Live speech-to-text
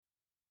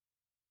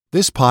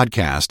This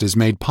podcast is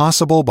made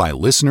possible by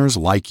listeners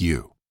like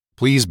you.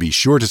 Please be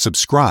sure to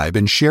subscribe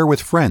and share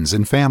with friends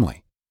and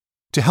family.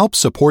 To help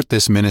support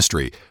this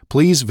ministry,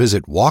 please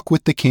visit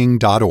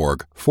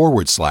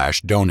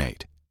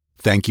walkwiththeking.org/donate.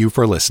 Thank you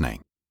for listening.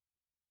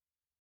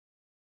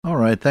 All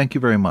right, thank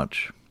you very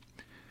much.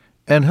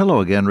 And hello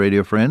again,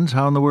 radio friends.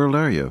 How in the world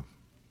are you?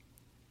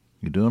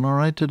 You doing all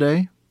right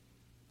today?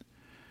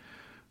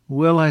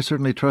 Well, I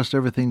certainly trust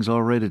everything's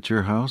all right at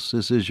your house.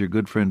 This is your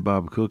good friend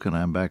Bob Cook, and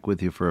I'm back with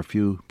you for a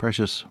few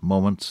precious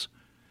moments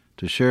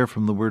to share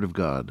from the Word of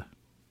God.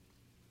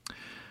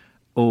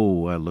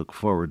 Oh, I look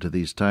forward to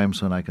these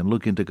times when I can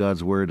look into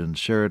God's Word and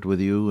share it with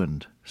you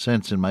and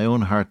sense in my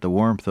own heart the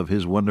warmth of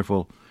His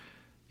wonderful,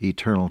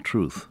 eternal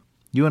truth.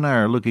 You and I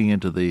are looking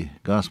into the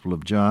Gospel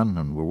of John,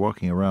 and we're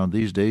walking around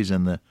these days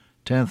in the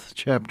 10th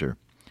chapter.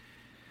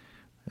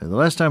 The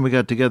last time we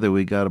got together,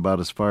 we got about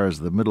as far as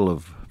the middle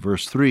of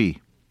verse 3.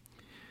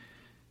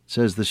 It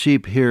says, "The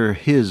sheep hear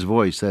His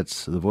voice,"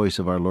 that's the voice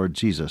of our Lord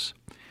Jesus.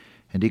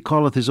 "And He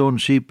calleth His own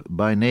sheep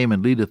by name,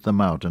 and leadeth them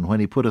out. And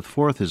when He putteth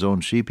forth His own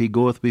sheep, He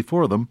goeth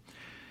before them.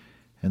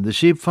 And the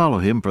sheep follow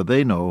Him, for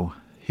they know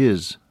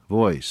His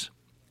voice."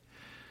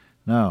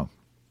 Now,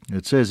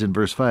 it says in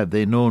verse 5,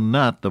 "They know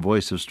not the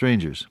voice of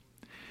strangers."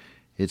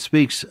 It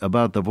speaks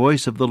about the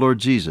voice of the Lord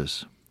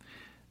Jesus.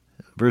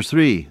 Verse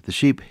 3, "The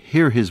sheep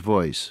hear His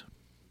voice."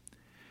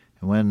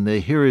 And when they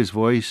hear His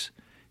voice,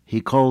 He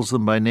calls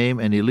them by name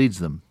and He leads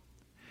them.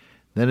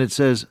 Then it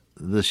says,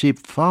 "The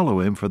sheep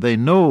follow Him, for they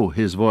know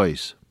His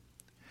voice."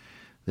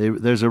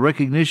 There's a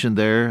recognition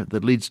there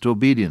that leads to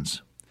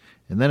obedience.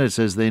 And then it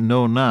says, "They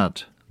know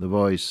not the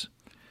voice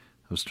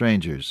of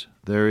strangers."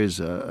 There is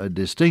a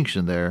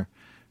distinction there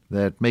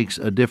that makes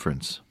a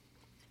difference.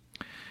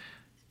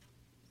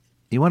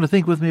 You want to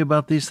think with me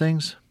about these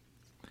things?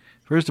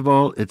 First of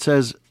all, it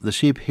says the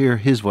sheep hear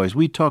His voice.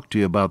 We talked to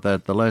you about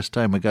that the last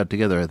time we got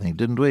together, I think,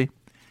 didn't we?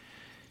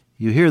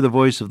 You hear the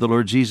voice of the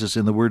Lord Jesus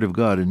in the Word of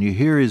God, and you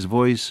hear His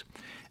voice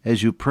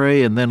as you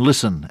pray and then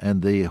listen,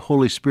 and the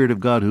Holy Spirit of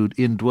God who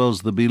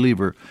indwells the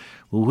believer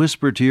will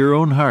whisper to your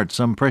own heart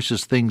some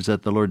precious things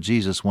that the Lord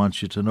Jesus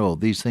wants you to know.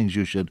 These things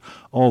you should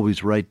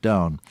always write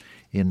down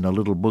in a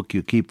little book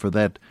you keep for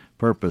that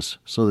purpose,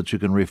 so that you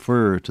can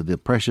refer to the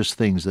precious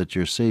things that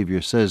your Savior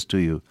says to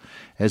you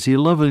as He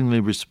lovingly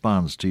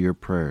responds to your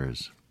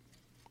prayers.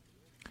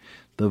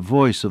 The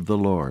voice of the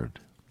Lord.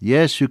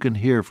 Yes, you can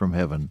hear from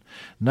heaven,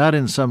 not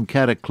in some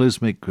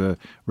cataclysmic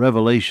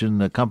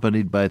revelation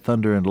accompanied by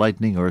thunder and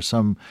lightning or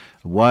some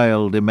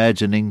wild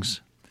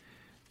imaginings.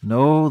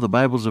 No, the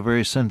Bible's a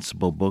very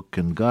sensible book,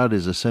 and God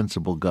is a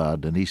sensible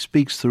God, and He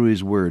speaks through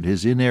His Word,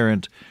 His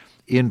inerrant,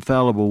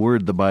 infallible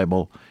Word, the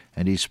Bible,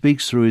 and He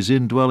speaks through His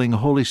indwelling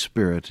Holy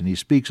Spirit, and He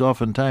speaks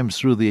oftentimes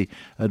through the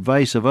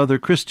advice of other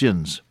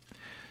Christians.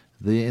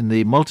 In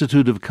the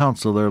multitude of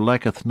counsel there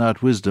lacketh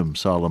not wisdom,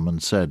 Solomon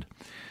said.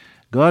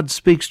 God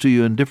speaks to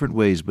you in different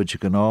ways, but you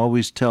can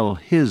always tell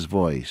His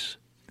voice.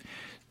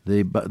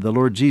 The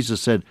Lord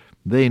Jesus said,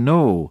 they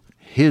know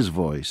His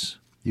voice.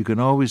 You can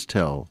always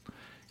tell.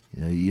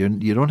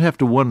 You don't have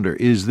to wonder,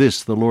 is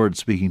this the Lord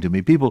speaking to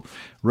me? People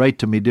write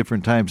to me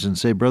different times and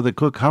say, "Brother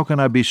Cook, how can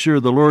I be sure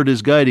the Lord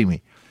is guiding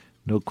me?"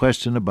 No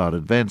question about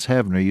it. Vance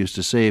Havner used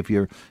to say, if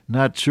you're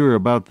not sure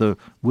about the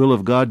will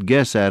of God,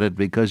 guess at it,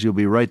 because you'll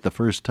be right the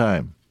first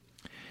time.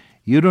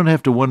 You don't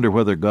have to wonder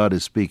whether God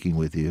is speaking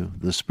with you.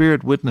 The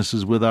Spirit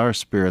witnesses with our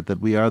spirit that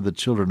we are the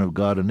children of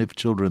God, and if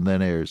children,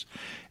 then heirs.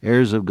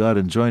 Heirs of God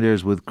and joint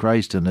heirs with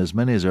Christ, and as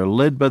many as are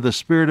led by the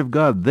Spirit of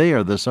God, they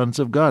are the sons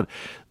of God.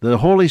 The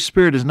Holy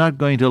Spirit is not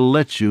going to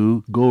let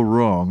you go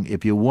wrong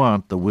if you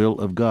want the will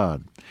of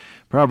God.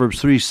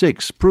 Proverbs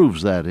 3:6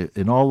 proves that.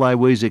 In all thy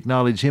ways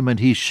acknowledge Him,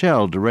 and He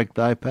shall direct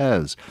thy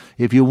paths.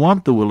 If you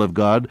want the will of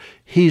God,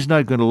 He's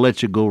not going to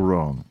let you go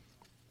wrong.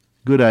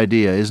 Good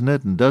idea, isn't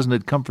it? And doesn't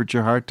it comfort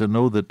your heart to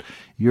know that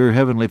your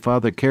Heavenly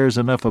Father cares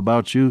enough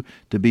about you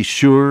to be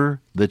sure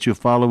that you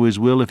follow His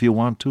will if you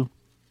want to?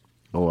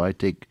 Oh, I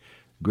take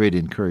great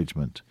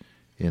encouragement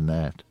in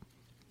that.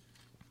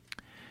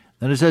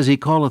 Then it says, He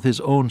calleth His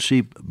own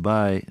sheep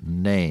by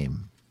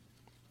name.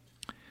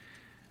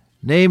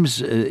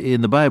 Names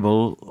in the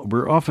Bible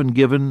were often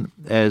given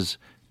as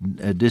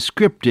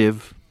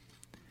descriptive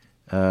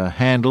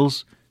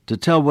handles to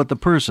tell what the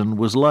person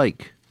was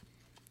like.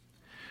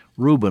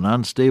 Reuben,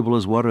 unstable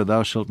as water,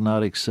 thou shalt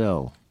not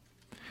excel.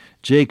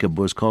 Jacob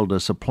was called a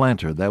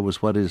supplanter. That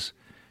was what his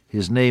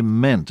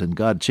name meant, and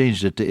God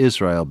changed it to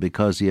Israel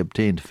because he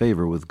obtained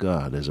favor with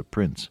God as a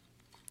prince.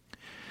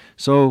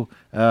 So,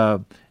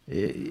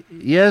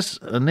 yes,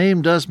 a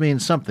name does mean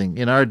something.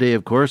 In our day,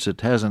 of course,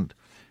 it hasn't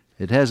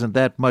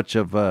that much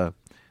of a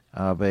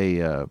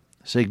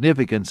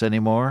significance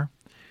anymore.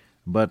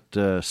 But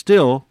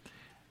still,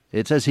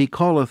 it says He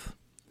calleth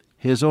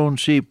His own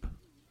sheep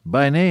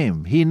by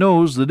name. He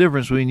knows the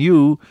difference between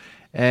you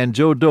and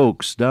Joe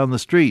Dokes down the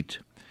street.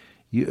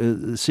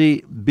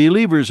 See,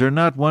 believers are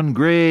not one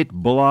great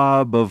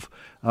blob of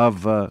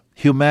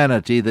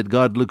humanity that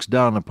God looks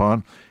down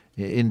upon.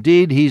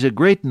 Indeed, He's a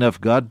great enough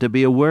God to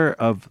be aware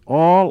of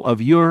all of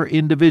your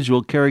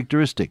individual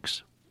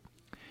characteristics.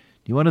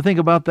 You want to think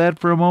about that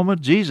for a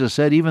moment? Jesus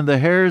said even the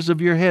hairs of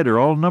your head are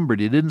all numbered.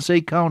 He didn't say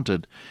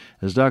counted,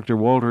 as Dr.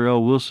 Walter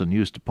L. Wilson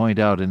used to point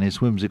out in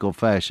his whimsical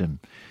fashion.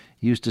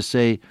 He used to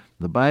say,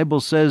 the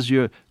Bible says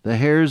the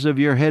hairs of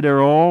your head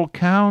are all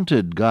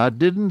counted. God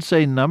didn't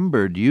say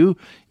numbered. It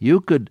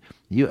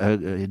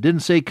didn't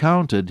say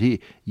counted.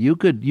 You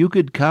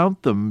could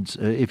count them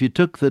if you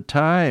took the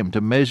time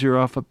to measure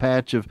off a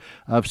patch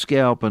of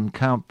scalp and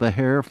count the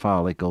hair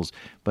follicles.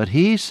 But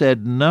he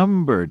said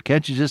numbered.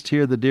 Can't you just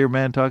hear the dear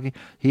man talking?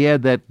 He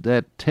had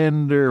that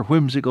tender,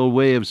 whimsical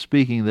way of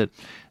speaking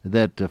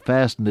that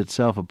fastened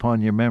itself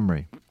upon your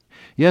memory.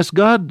 Yes,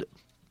 God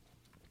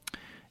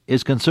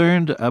is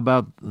concerned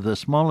about the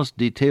smallest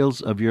details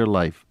of your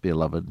life,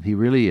 beloved. He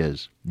really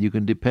is. You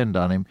can depend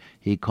on him.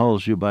 He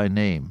calls you by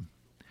name.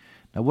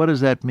 Now, what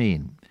does that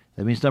mean?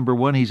 That means, number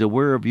one, he's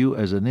aware of you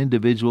as an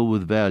individual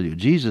with value.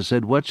 Jesus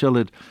said, what shall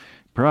it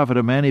profit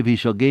a man if he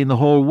shall gain the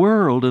whole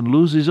world and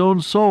lose his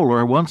own soul?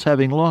 Or once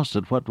having lost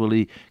it, what will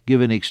he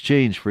give in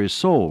exchange for his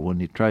soul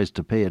when he tries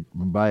to pay it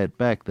and buy it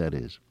back, that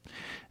is?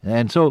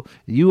 And so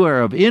you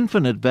are of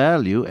infinite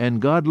value, and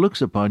God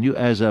looks upon you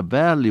as a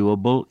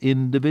valuable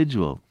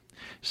individual.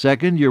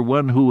 Second, you're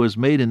one who was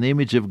made in the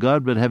image of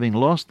God, but having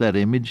lost that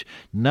image,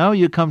 now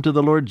you come to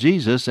the Lord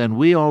Jesus, and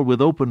we all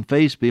with open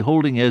face,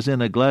 beholding as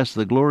in a glass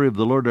the glory of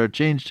the Lord, are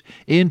changed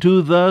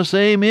into the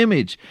same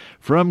image,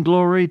 from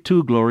glory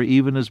to glory,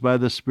 even as by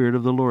the Spirit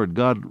of the Lord.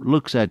 God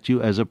looks at you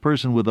as a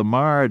person with a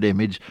marred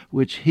image,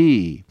 which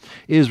He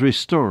is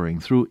restoring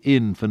through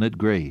infinite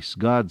grace.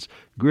 God's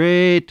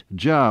great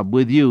job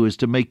with you is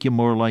to make you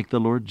more like the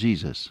Lord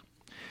Jesus.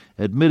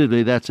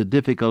 Admittedly, that's a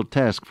difficult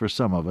task for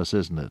some of us,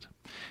 isn't it?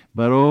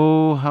 But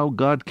oh, how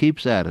God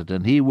keeps at it,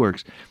 and He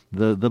works.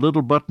 The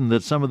little button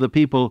that some of the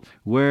people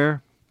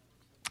wear,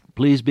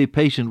 please be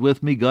patient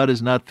with me, God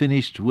is not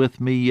finished with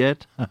me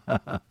yet.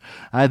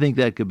 I think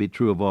that could be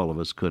true of all of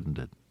us, couldn't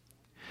it?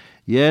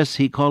 Yes,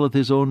 He calleth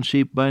His own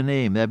sheep by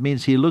name. That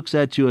means He looks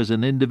at you as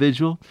an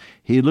individual.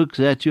 He looks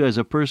at you as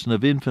a person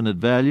of infinite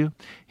value.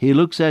 He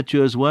looks at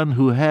you as one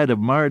who had a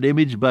marred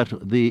image, but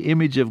the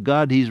image of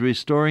God He's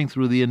restoring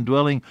through the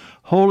indwelling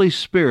Holy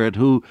Spirit,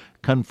 who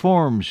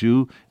conforms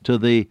you to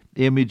the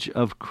image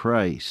of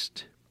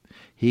Christ.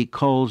 He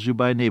calls you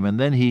by name, and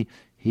then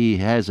He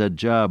has a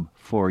job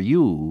for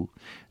you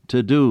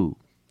to do.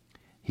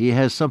 He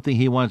has something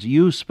He wants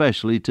you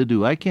specially to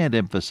do. I can't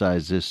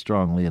emphasize this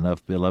strongly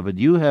enough, beloved.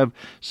 You have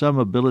some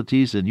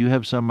abilities and you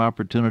have some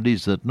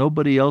opportunities that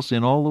nobody else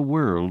in all the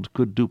world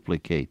could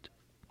duplicate.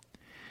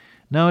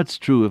 Now, it's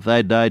true, if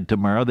I died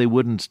tomorrow, they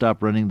wouldn't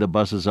stop running the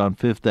buses on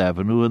Fifth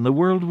Avenue, and the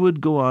world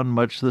would go on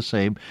much the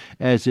same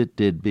as it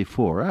did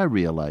before. I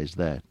realize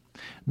that.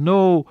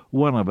 No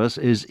one of us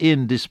is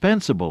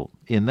indispensable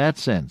in that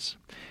sense.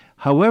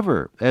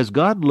 However, as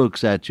God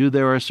looks at you,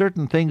 there are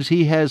certain things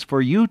He has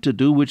for you to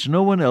do which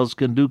no one else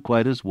can do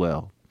quite as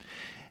well.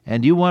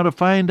 And you want to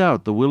find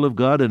out the will of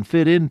God and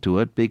fit into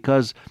it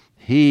because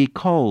He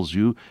calls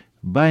you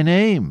by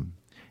name.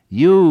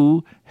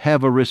 You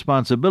have a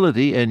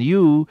responsibility and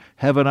you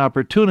have an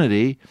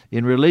opportunity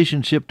in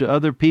relationship to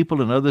other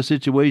people and other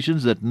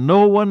situations that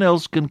no one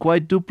else can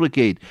quite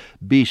duplicate.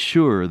 Be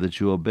sure that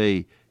you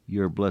obey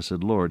your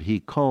blessed Lord. He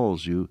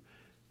calls you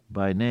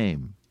by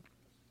name.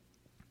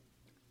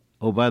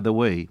 Oh, by the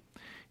way,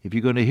 if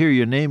you're going to hear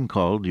your name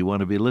called, you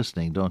want to be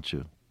listening, don't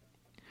you?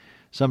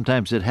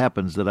 Sometimes it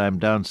happens that I'm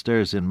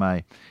downstairs in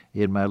my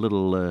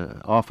little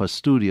office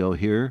studio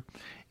here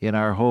in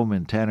our home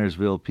in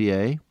Tannersville,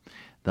 PA.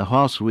 The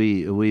house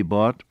we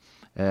bought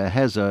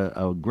has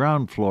a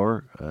ground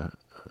floor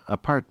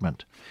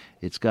apartment.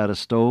 It's got a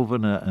stove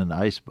and an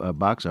ice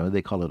box.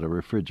 They call it a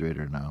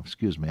refrigerator now.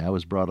 Excuse me. I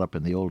was brought up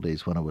in the old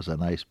days when it was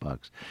an ice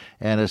box.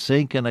 And a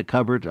sink and a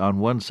cupboard on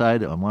one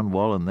side, on one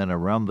wall, and then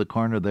around the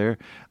corner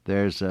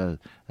there's a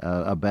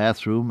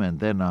bathroom, and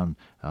then on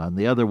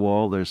the other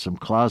wall there's some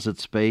closet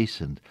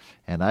space, and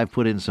I've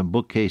put in some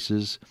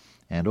bookcases.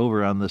 And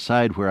over on the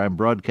side where I'm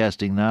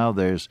broadcasting now,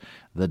 there's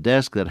the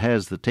desk that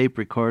has the tape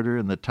recorder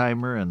and the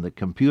timer, and the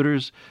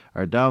computers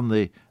are down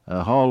the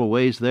hall a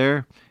ways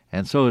there.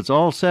 And so it's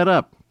all set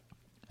up.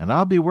 And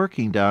I'll be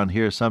working down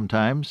here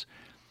sometimes,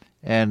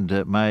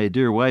 and my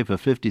dear wife of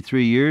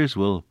 53 years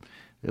will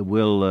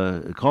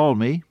call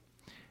me.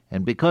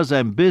 And because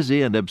I'm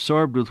busy and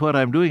absorbed with what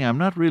I'm doing, I'm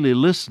not really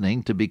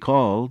listening to be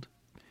called.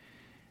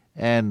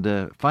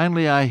 And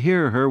finally I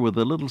hear her with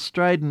a little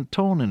strident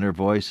tone in her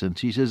voice, and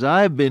she says,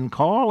 "I've been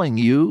calling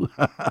you."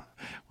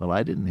 Well,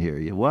 I didn't hear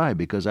you. Why?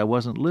 Because I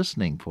wasn't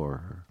listening for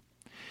her.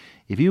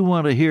 If you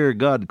want to hear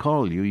God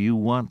call you, you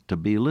want to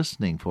be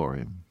listening for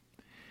Him.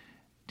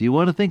 Do you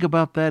want to think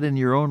about that in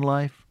your own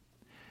life?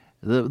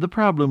 The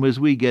problem is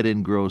we get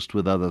engrossed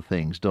with other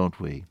things, don't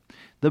we?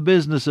 The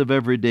business of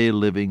everyday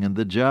living and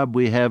the job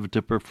we have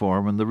to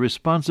perform and the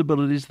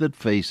responsibilities that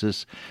face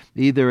us,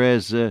 either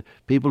as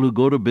people who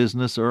go to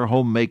business or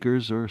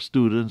homemakers or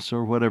students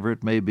or whatever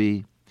it may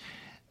be.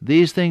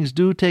 These things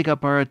do take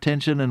up our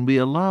attention, and we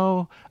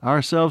allow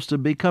ourselves to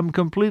become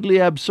completely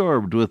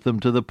absorbed with them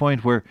to the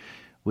point where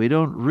we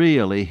don't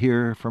really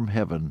hear from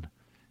heaven.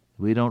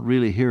 We don't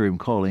really hear him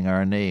calling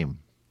our name.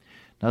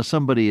 Now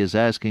somebody is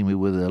asking me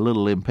with a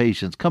little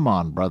impatience, come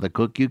on, Brother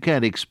Cook, you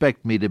can't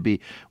expect me to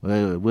be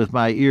with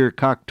my ear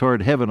cocked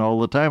toward heaven all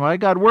the time. I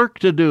got work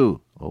to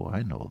do. Oh,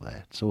 I know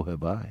that. So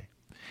have I.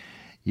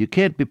 You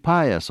can't be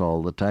pious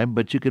all the time,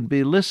 but you can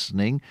be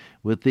listening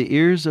with the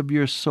ears of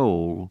your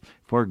soul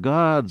for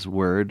God's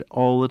word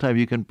all the time.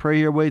 You can pray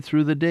your way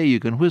through the day. You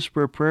can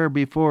whisper a prayer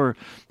before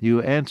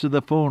you answer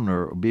the phone,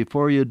 or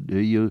before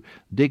you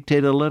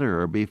dictate a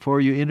letter, or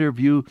before you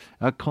interview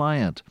a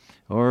client,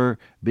 or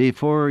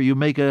before you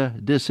make a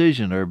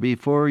decision, or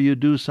before you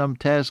do some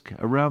task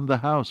around the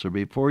house, or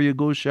before you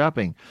go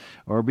shopping,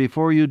 or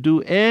before you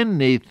do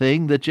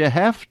anything that you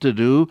have to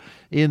do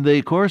in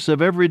the course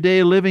of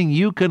everyday living.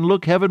 You can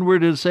look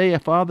heavenward and say,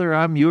 Father,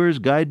 I'm yours,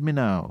 guide me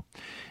now.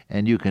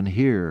 And you can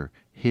hear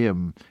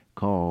him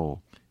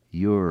call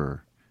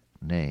your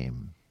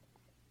name.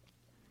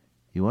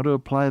 You want to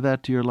apply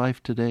that to your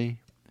life today?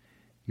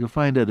 You'll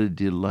find it a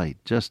delight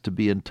just to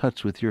be in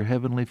touch with your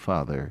Heavenly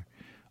Father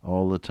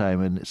all the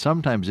time. And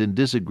sometimes in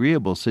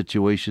disagreeable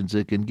situations,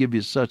 it can give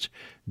you such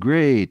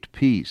great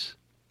peace.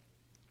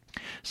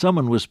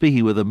 Someone was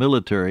speaking with a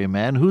military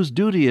man whose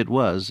duty it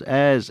was,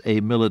 as a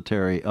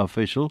military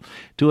official,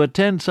 to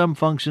attend some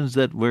functions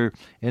that were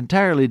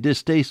entirely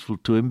distasteful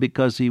to him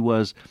because he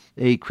was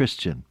a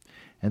Christian.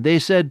 And they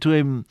said to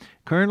him,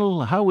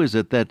 Colonel, how is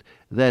it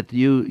that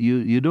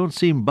you don't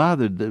seem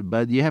bothered,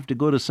 but you have to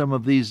go to some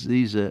of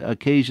these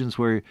occasions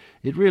where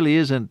it really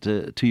isn't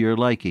to your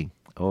liking?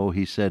 Oh,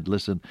 he said,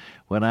 listen,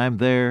 when I'm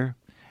there,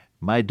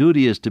 my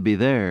duty is to be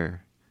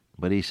there.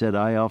 But he said,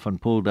 I often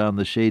pull down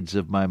the shades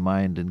of my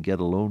mind and get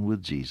alone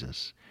with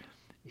Jesus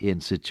in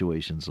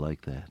situations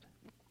like that.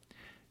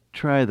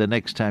 Try the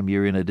next time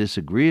you're in a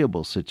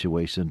disagreeable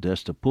situation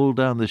just to pull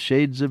down the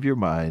shades of your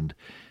mind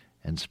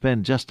and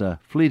spend just a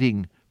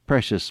fleeting,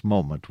 precious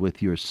moment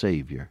with your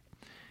Savior.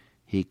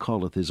 He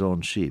calleth his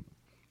own sheep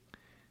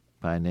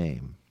by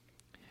name.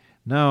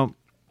 Now,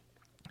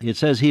 it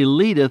says he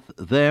leadeth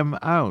them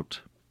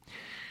out.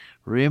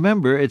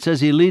 Remember, it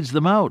says he leads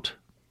them out.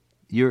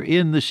 You're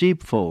in the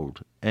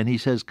sheepfold, and he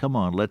says, come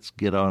on, let's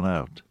get on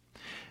out.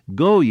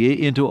 Go ye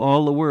into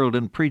all the world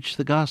and preach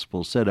the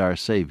gospel, said our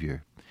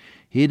Savior.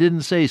 He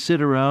didn't say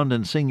sit around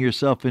and sing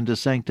yourself into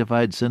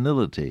sanctified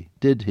senility,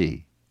 did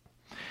he?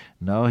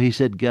 No, he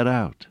said get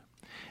out.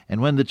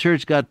 And when the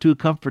church got too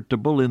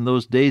comfortable in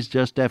those days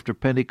just after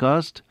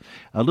Pentecost,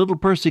 a little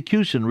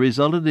persecution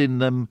resulted in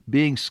them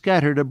being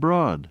scattered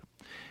abroad.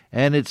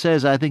 And it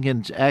says, I think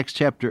in Acts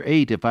chapter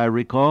 8, if I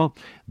recall,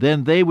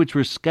 then they which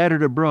were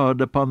scattered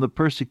abroad upon the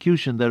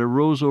persecution that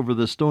arose over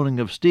the stoning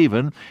of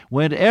Stephen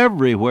went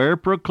everywhere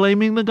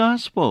proclaiming the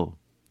gospel.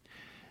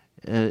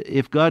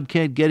 If God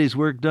can't get his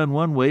work done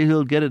one way,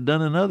 he'll get it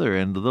done another.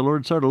 And the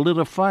Lord sort of lit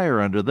a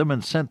fire under them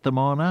and sent them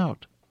on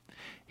out.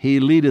 He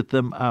leadeth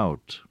them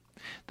out.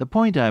 The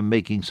point I'm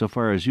making so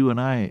far as you and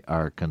I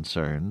are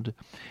concerned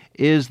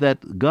is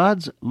that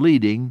God's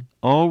leading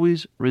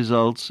always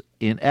results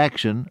in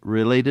action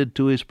related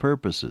to his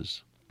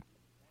purposes.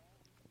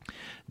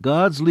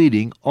 God's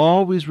leading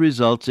always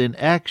results in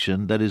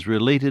action that is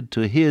related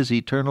to his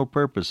eternal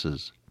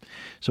purposes.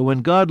 So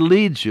when God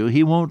leads you,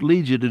 he won't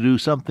lead you to do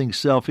something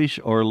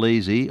selfish or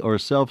lazy or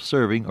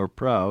self-serving or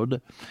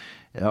proud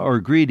or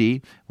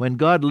greedy. When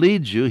God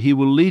leads you, he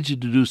will lead you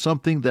to do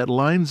something that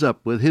lines up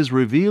with his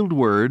revealed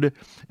word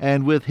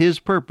and with his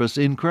purpose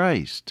in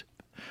Christ.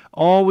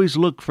 Always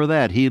look for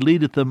that. He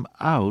leadeth them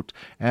out,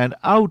 and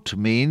out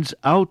means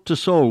out to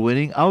soul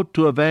winning, out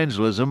to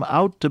evangelism,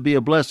 out to be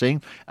a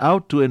blessing,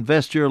 out to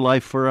invest your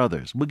life for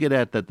others. We'll get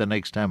at that the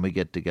next time we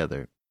get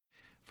together.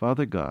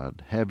 Father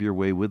God, have your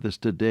way with us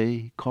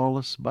today. Call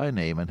us by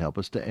name and help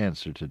us to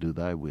answer to do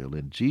thy will.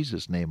 In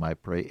Jesus' name I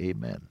pray,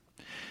 amen.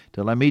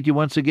 Till I meet you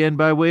once again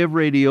by way of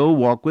radio,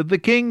 walk with the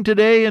King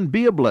today and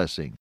be a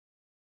blessing.